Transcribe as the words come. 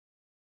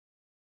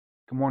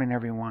Good morning,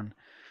 everyone.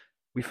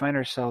 We find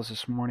ourselves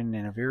this morning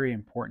in a very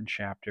important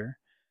chapter,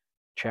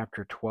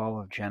 chapter 12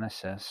 of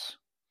Genesis.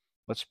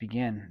 Let's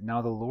begin.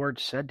 Now the Lord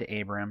said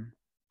to Abram,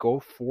 "Go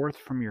forth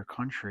from your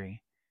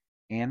country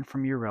and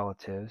from your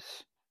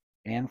relatives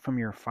and from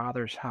your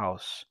father's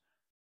house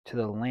to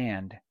the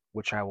land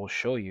which I will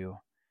show you,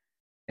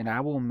 and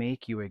I will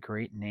make you a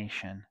great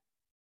nation,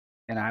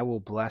 and I will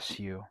bless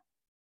you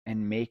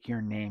and make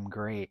your name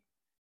great,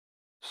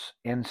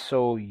 and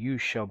so you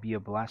shall be a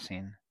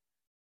blessing.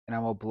 And I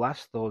will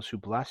bless those who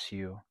bless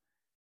you,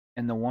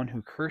 and the one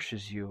who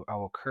curses you I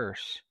will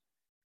curse,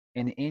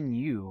 and in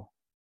you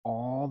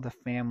all the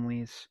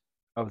families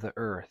of the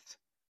earth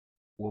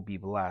will be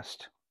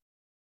blessed."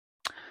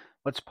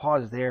 Let's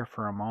pause there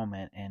for a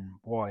moment, and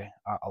boy,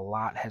 a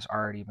lot has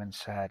already been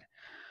said.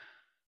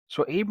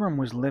 So Abram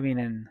was living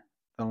in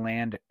the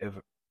land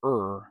of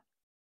Ur.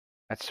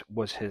 That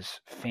was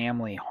his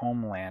family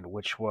homeland,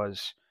 which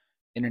was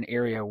in an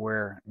area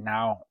where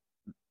now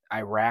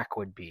Iraq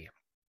would be.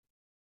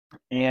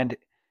 And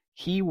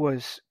he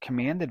was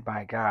commanded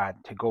by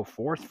God to go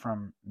forth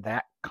from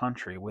that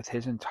country with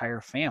his entire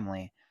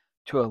family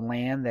to a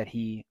land that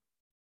he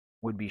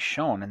would be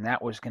shown, and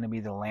that was going to be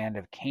the land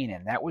of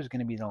Canaan. That was going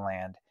to be the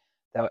land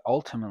that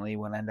ultimately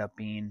would end up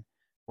being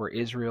where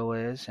Israel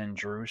is, and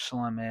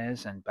Jerusalem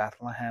is, and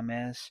Bethlehem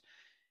is.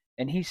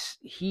 And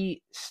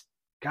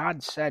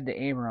God said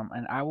to Abram,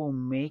 "And I will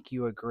make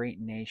you a great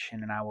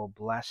nation, and I will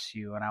bless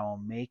you, and I will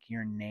make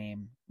your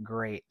name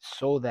great,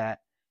 so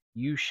that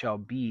you shall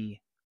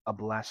be a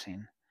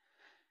blessing."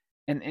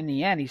 And in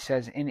the end, he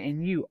says, "And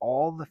in you,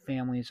 all the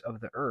families of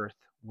the earth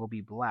will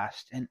be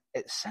blessed." And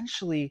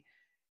essentially,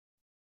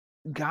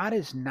 God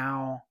is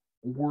now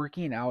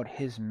working out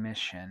his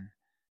mission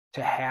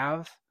to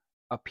have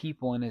a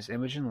people in his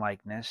image and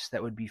likeness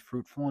that would be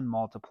fruitful and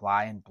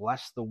multiply and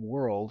bless the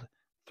world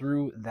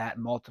through that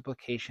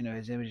multiplication of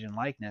his image and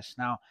likeness.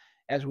 Now,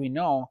 as we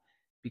know,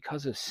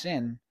 because of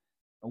sin,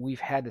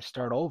 we've had to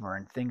start over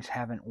and things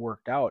haven't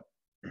worked out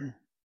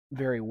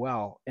very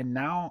well. And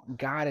now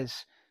God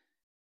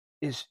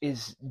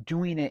is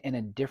doing it in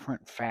a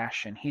different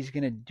fashion. He's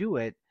going to do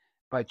it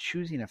by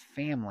choosing a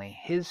family,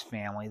 his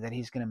family, that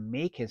he's going to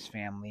make his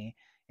family,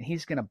 and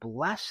he's going to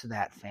bless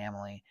that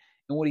family.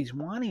 And what he's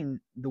wanting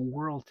the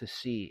world to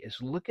see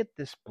is, look at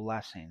this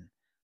blessing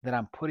that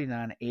I'm putting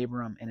on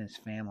Abram and his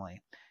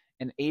family.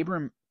 And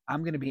Abram,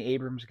 I'm going to be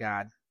Abram's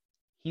God.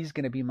 He's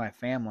going to be my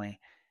family.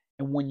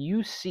 And when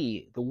you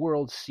see, the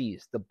world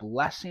sees the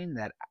blessing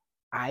that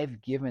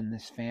I've given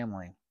this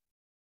family,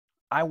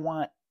 I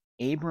want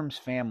Abram's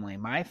family,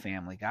 my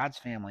family, God's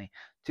family,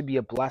 to be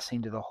a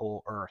blessing to the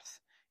whole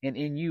earth. And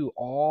in you,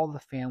 all the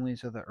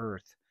families of the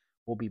earth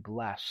will be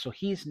blessed. So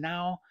he's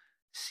now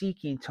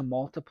seeking to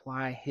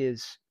multiply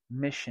his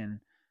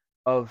mission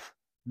of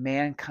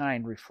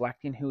mankind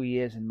reflecting who he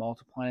is and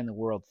multiplying the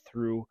world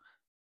through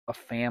a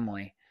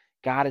family.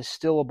 God is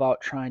still about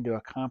trying to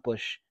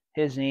accomplish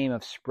his aim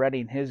of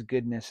spreading his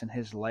goodness and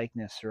his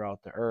likeness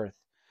throughout the earth.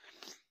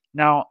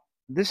 Now,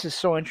 this is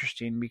so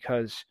interesting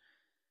because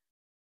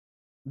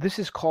this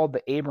is called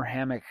the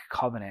Abrahamic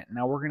Covenant.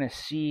 Now, we're going to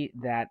see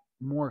that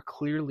more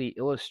clearly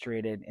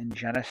illustrated in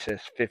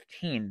Genesis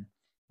 15,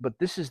 but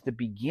this is the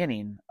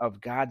beginning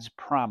of God's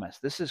promise.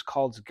 This is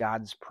called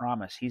God's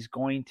promise. He's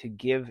going to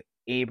give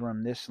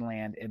Abram this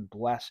land and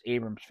bless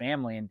Abram's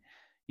family. And,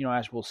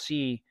 as we'll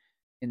see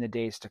in the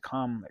days to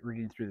come,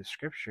 reading through the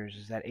scriptures,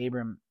 is that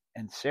Abram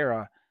and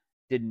Sarah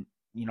didn't,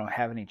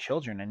 have any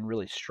children and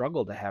really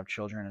struggled to have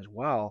children as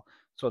well.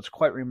 So it's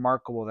quite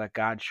remarkable that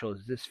God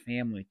chose this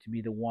family to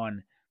be the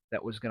one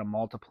that was going to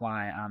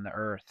multiply on the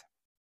earth.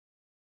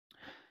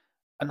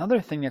 Another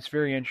thing that's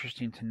very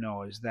interesting to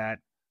know is that,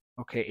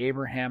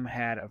 Abraham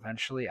had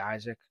eventually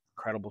Isaac,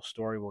 incredible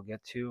story we'll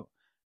get to.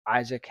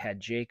 Isaac had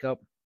Jacob.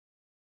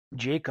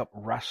 Jacob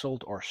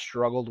wrestled or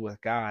struggled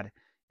with God,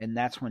 and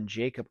that's when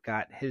Jacob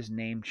got his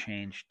name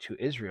changed to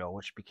Israel,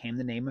 which became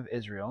the name of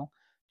Israel,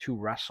 to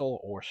wrestle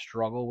or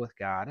struggle with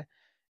God,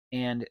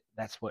 and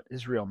that's what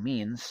Israel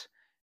means.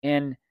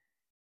 And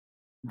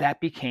that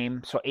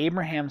became, so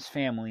Abraham's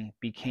family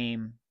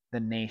became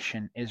the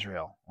nation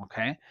Israel,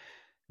 okay?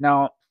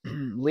 Now,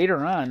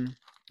 later on,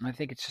 I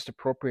think it's just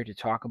appropriate to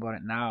talk about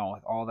it now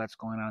with all that's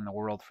going on in the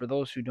world. For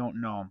those who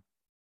don't know,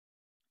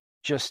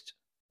 just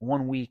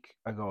 1 week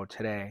ago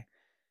today,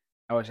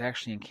 I was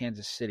actually in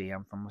Kansas City.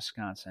 I'm from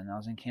Wisconsin. I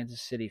was in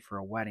Kansas City for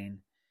a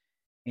wedding,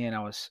 and I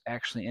was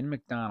actually in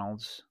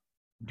McDonald's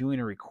doing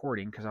a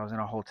recording because I was in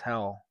a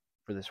hotel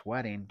for this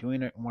wedding,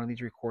 doing one of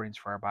these recordings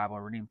for our Bible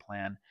reading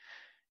plan.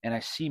 And I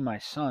see my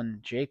son,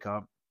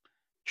 Jacob,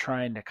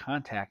 trying to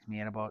contact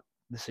me at about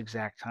this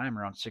exact time,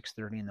 around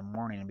 6:30 in the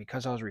morning. And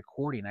because I was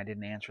recording, I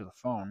didn't answer the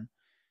phone.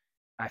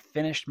 I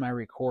finished my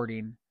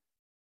recording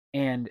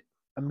and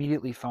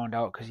immediately found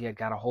out, because he had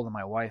got a hold of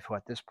my wife, who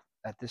at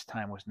this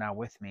time was now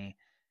with me,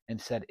 and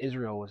said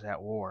Israel was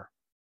at war.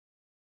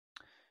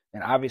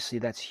 And obviously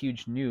that's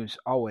huge news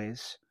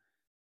always.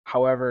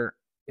 However,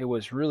 it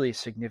was really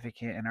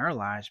significant in our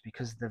lives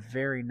because the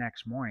very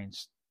next morning,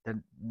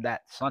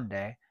 that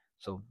Sunday,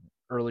 so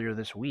earlier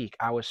this week,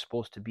 I was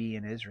supposed to be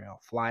in Israel,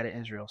 fly to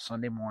Israel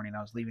Sunday morning.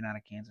 I was leaving out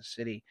of Kansas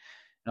City,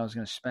 and I was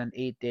going to spend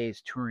 8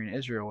 days touring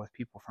Israel with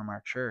people from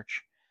our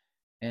church.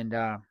 And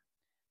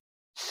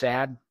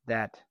sad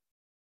that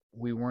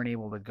we weren't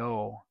able to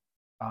go,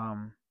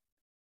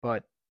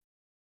 but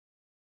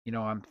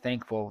I'm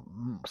thankful.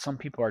 Some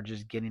people are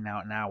just getting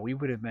out now. We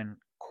would have been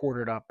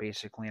quartered up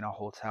basically in a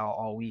hotel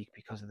all week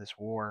because of this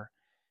war,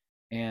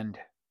 and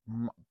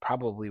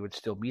probably would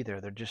still be there.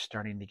 They're just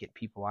starting to get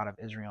people out of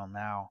Israel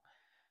now.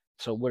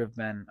 So it would have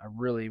been a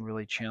really,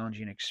 really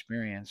challenging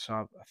experience. So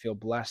I feel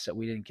blessed that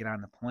we didn't get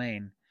on the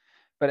plane.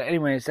 But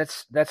anyways,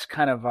 that's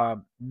kind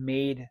of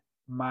made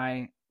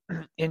my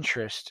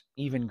interest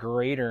even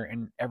greater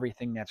in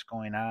everything that's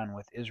going on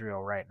with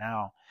Israel right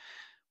now.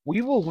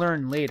 We will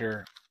learn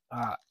later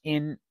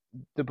in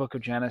the book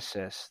of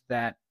Genesis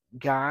that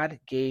God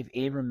gave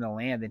Abram the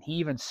land, and he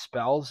even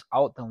spells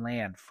out the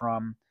land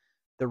from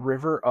the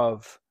river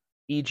of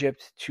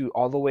Egypt to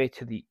all the way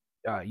to the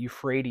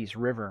Euphrates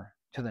River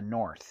to the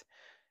north.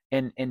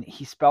 And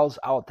he spells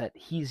out that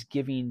he's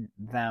giving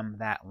them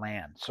that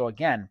land. So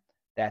again,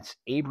 that's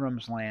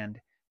Abram's land,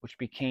 which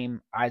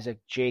became Isaac,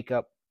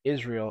 Jacob,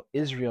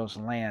 Israel's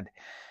land.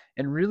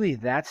 And really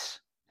that's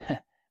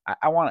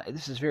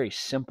this is very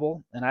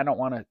simple, and I don't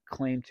want to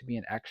claim to be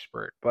an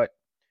expert, but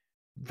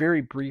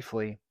very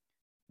briefly,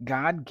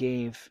 God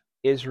gave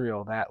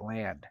Israel that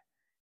land.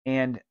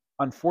 And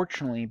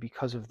unfortunately,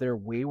 because of their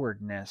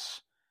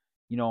waywardness,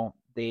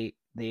 they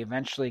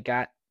eventually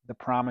got the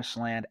promised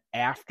land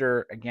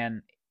after,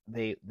 again,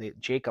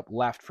 Jacob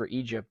left for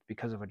Egypt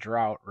because of a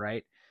drought,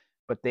 right?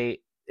 But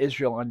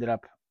Israel ended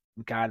up,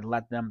 God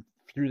led them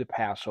through the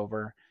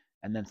Passover,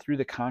 and then through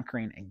the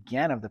conquering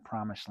again of the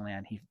promised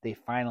land, they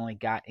finally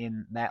got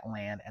in that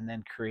land, and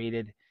then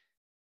created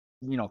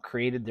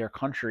their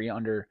country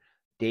under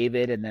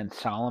David and then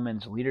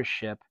Solomon's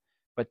leadership.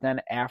 But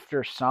then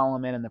after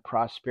Solomon and the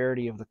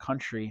prosperity of the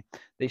country,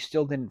 they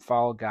still didn't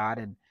follow God,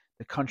 and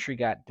the country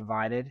got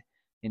divided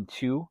in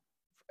two,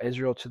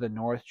 Israel to the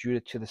north, Judah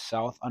to the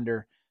south,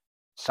 under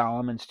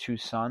Solomon's two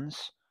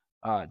sons,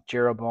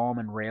 Jeroboam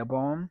and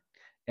Rehoboam.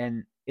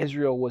 And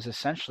Israel was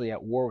essentially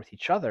at war with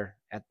each other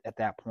at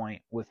that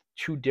point, with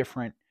two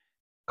different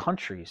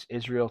countries,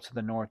 Israel to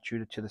the north,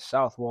 Judah to the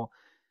south. Well,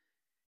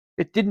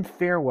 it didn't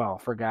fare well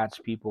for God's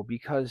people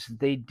because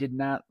they did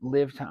not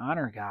live to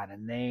honor God,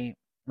 and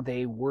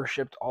they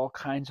worshipped all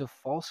kinds of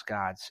false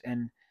gods.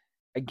 And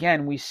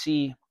again, we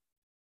see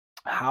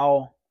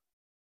how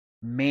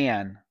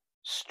man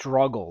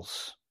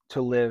struggles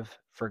to live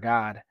for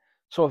God.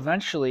 So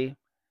eventually,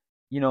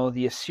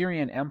 the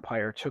Assyrian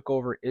Empire took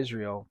over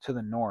Israel to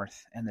the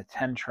north, and the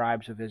 10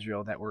 tribes of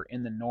Israel that were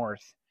in the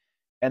north.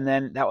 And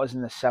then that was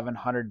in the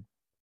 700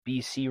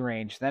 BC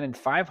range. Then in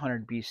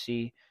 500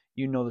 BC,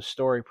 you know the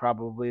story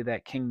probably,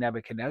 that King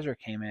Nebuchadnezzar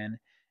came in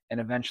and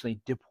eventually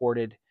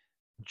deported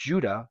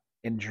Judah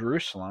and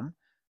Jerusalem.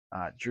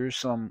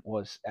 Jerusalem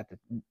was at the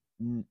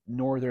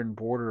northern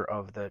border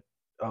of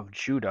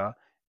Judah,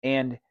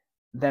 and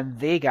then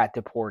they got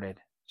deported.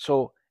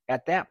 So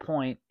at that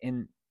point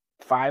in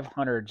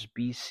 500s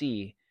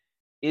BC,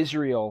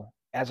 Israel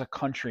as a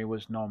country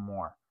was no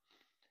more.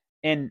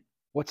 And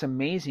what's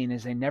amazing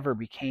is they never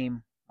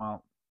became,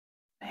 well,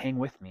 hang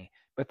with me,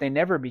 but they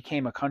never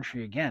became a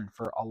country again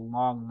for a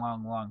long,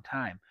 long, long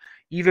time.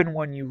 Even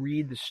when you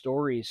read the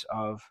stories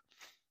of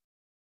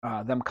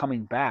them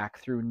coming back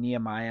through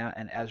Nehemiah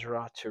and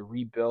Ezra to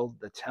rebuild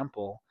the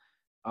temple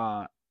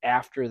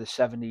after the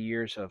 70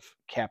 years of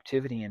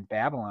captivity in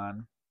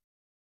Babylon,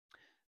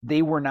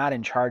 they were not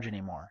in charge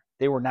anymore.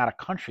 They were not a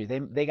country.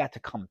 They got to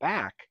come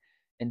back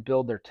and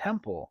build their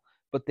temple,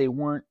 but they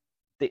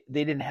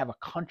didn't have a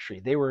country.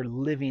 They were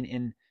living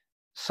in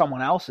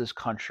someone else's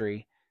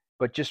country,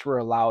 but just were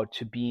allowed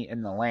to be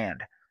in the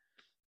land.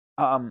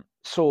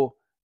 So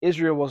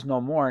Israel was no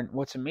more. And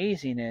what's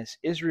amazing is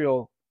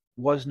Israel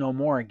was no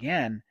more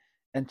again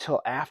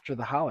until after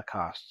the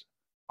Holocaust,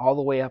 all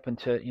the way up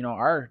into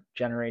our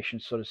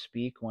generation, so to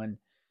speak, when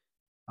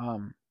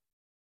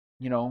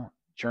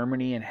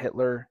Germany and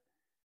Hitler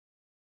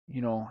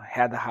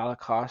had the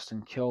Holocaust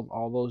and killed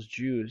all those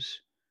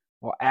Jews.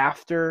 Well,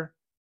 after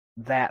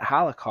that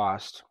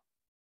Holocaust,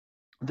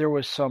 there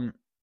was some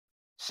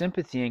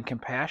sympathy and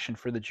compassion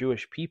for the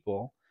Jewish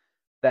people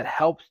that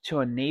helped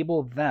to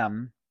enable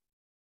them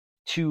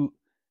to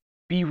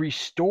be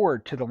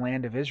restored to the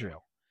land of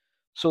Israel.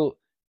 So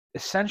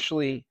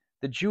essentially,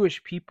 the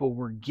Jewish people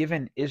were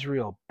given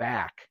Israel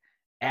back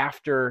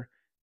after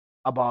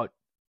about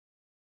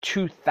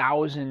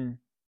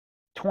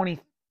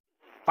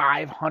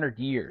 2,500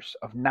 years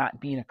of not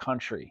being a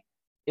country.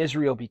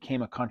 Israel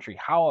became a country.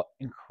 How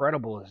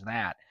incredible is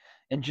that?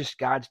 And just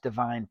God's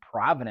divine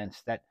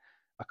providence that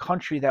a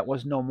country that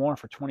was no more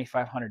for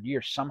 2,500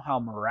 years somehow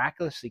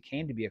miraculously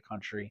came to be a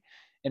country,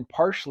 and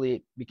partially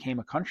it became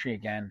a country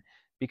again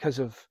because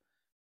of,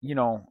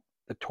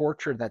 the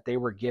torture that they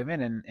were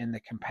given and the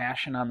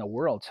compassion on the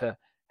world to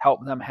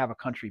help them have a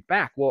country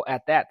back. Well,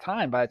 at that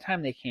time, by the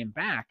time they came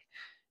back,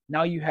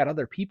 now you had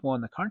other people in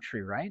the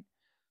country, right?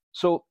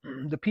 So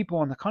the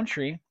people in the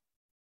country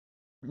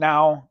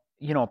Now,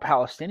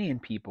 Palestinian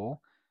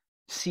people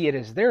see it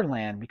as their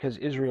land because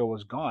Israel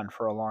was gone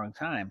for a long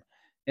time.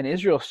 And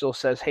Israel still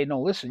says, hey,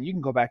 no, listen, you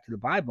can go back to the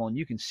Bible and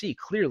you can see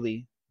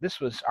clearly this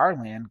was our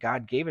land.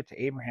 God gave it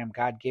to Abraham.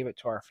 God gave it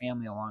to our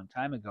family a long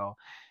time ago.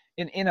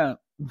 In a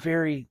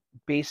very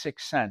basic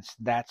sense,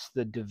 that's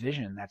the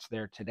division that's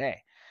there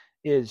today,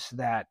 is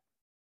that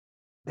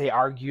they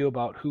argue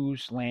about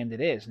whose land it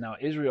is. Now,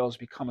 Israel has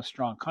become a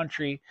strong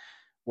country,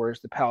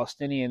 whereas the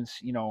Palestinians,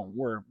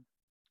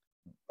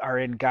 are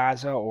in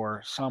Gaza,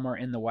 or some are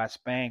in the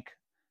West Bank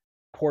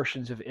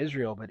portions of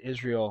Israel, but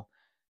Israel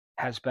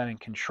has been in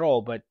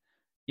control. But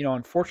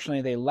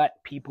unfortunately, they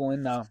let people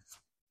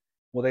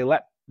they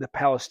let the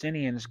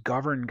Palestinians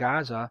govern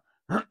Gaza,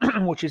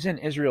 which is in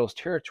Israel's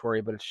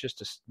territory, but it's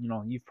just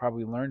you've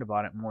probably learned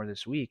about it more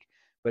this week,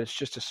 but it's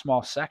just a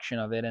small section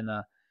of it in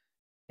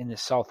the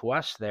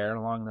southwest there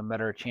along the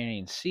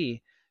Mediterranean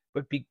Sea.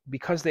 But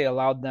because they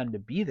allowed them to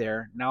be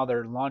there, now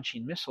they're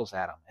launching missiles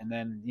at them. And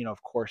then,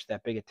 of course,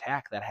 that big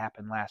attack that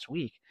happened last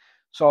week.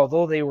 So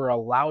although they were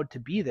allowed to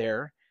be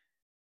there,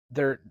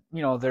 they're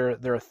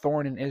a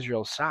thorn in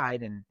Israel's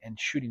side and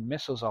shooting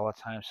missiles all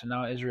the time. So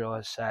now Israel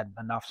has said,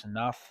 enough's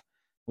enough.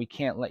 We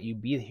can't let you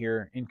be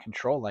here in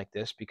control like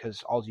this,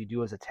 because all you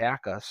do is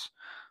attack us.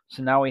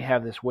 So now we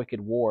have this wicked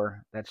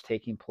war that's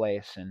taking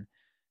place, and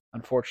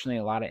unfortunately,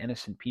 a lot of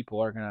innocent people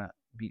are gonna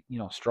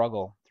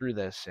struggle through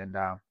this. And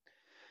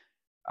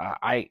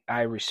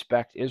I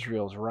respect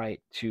Israel's right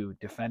to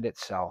defend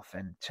itself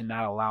and to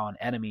not allow an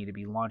enemy to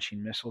be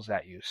launching missiles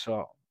at you.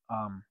 So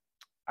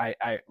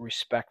I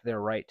respect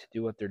their right to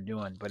do what they're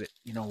doing. But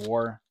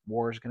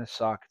war is gonna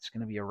suck. It's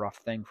gonna be a rough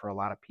thing for a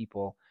lot of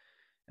people,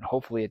 and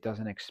hopefully it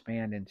doesn't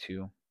expand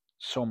into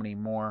so many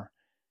more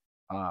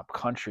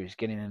countries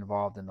getting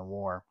involved in the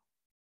war.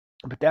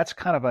 But that's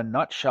kind of a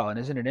nutshell. And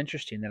isn't it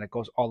interesting that it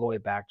goes all the way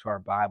back to our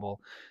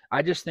Bible?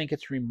 I just think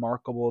it's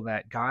remarkable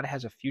that God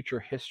has a future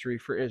history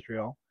for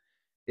Israel.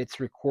 It's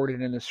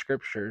recorded in the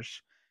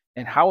scriptures.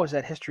 And how is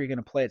that history going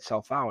to play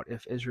itself out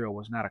if Israel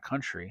was not a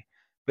country?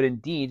 But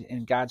indeed,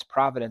 in God's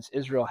providence,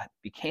 Israel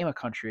became a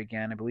country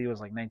again. I believe it was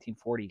like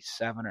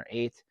 1947 or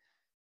 8.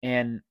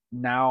 And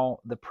now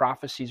the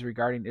prophecies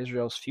regarding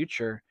Israel's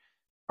future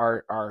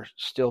are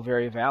still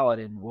very valid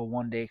and will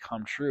one day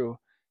come true.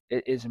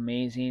 It is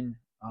amazing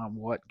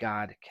what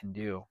God can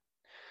do.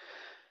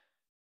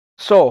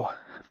 So,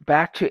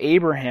 back to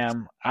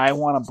Abraham, I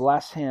want to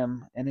bless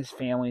him and his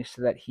family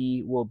so that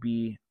he will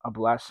be a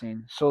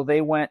blessing. So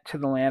they went to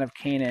the land of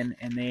Canaan,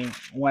 and they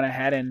went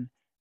ahead and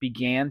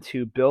began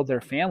to build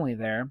their family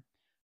there.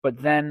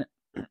 But then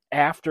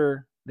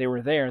after they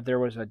were there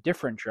was a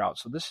different drought.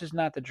 So this is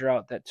not the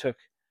drought that took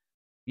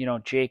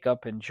Jacob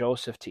and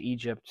Joseph to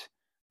Egypt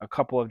a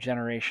couple of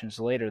generations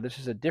later. This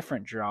is a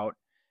different drought.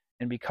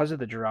 And because of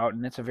the drought,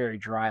 and it's a very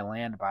dry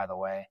land, by the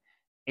way,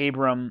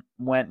 Abram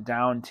went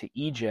down to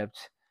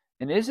Egypt.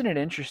 And isn't it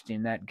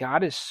interesting that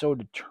God is so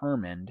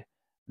determined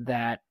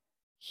that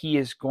he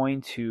is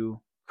going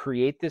to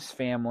create this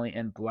family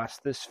and bless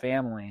this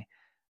family,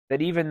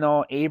 that even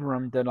though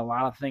Abram did a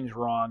lot of things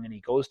wrong and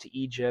he goes to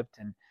Egypt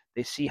and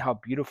they see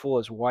how beautiful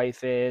his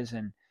wife is,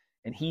 and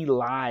he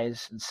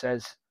lies and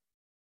says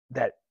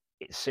that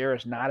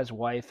Sarah's not his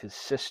wife, his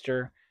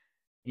sister.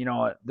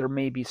 There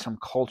may be some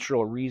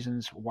cultural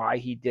reasons why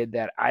he did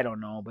that. I don't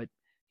know, but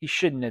he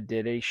shouldn't have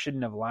did it. He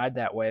shouldn't have lied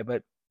that way.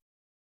 But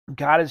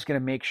God is going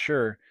to make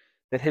sure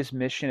that his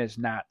mission is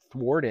not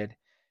thwarted.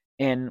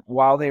 And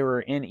while they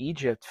were in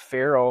Egypt,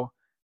 Pharaoh,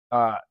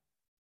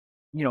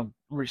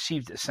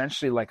 received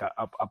essentially like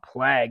a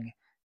plague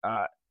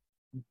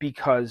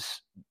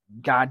because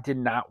God did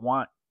not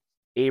want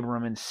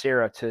Abram and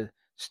Sarah to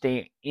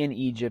stay in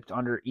Egypt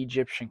under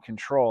Egyptian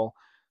control.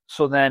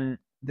 So then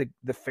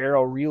the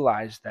Pharaoh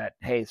realized that,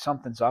 hey,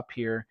 something's up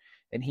here,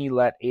 and he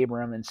let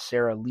Abram and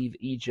Sarah leave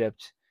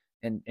Egypt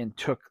and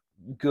took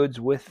goods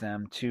with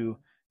them to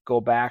go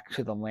back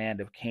to the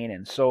land of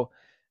Canaan. So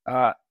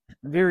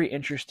very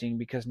interesting,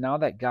 because now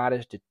that God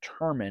is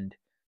determined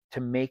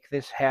to make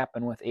this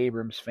happen with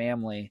Abram's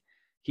family,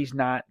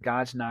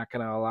 God's not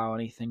going to allow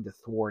anything to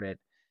thwart it.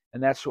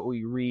 And that's what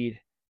we read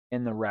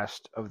in the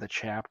rest of the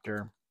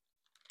chapter.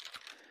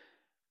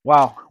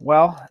 Wow.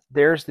 Well,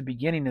 there's the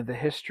beginning of the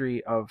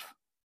history of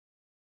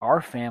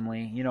our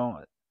family.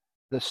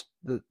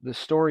 The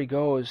story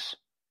goes,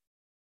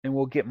 and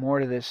we'll get more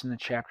to this in the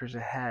chapters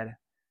ahead,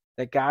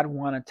 that God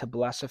wanted to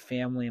bless a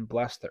family and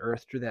bless the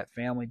earth through that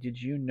family.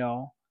 Did you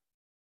know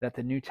that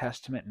the New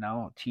Testament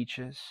now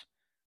teaches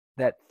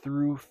that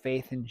through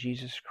faith in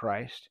Jesus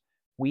Christ,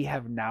 we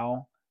have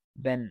now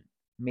been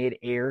made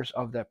heirs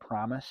of that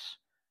promise,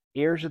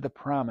 heirs of the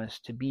promise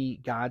to be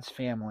God's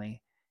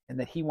family, and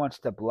that he wants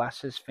to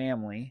bless his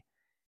family,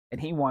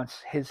 and he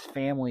wants his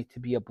family to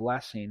be a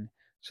blessing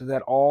so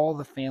that all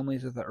the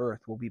families of the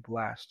earth will be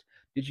blessed.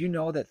 Did you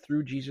know that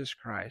through Jesus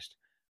Christ,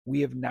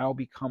 we have now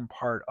become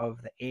part of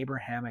the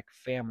Abrahamic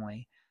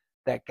family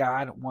that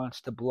God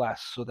wants to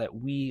bless so that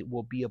we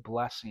will be a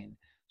blessing,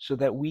 so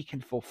that we can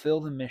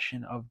fulfill the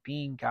mission of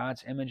being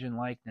God's image and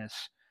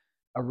likeness,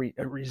 a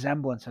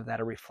resemblance of that,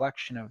 a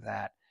reflection of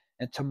that,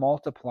 and to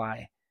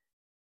multiply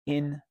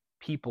in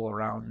people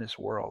around this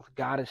world.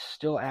 God is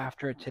still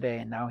after it today,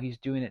 and now he's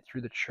doing it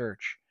through the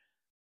church,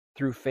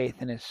 through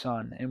faith in his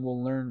Son, and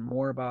we'll learn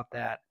more about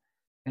that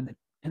in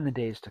the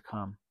days to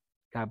come.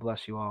 God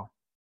bless you all.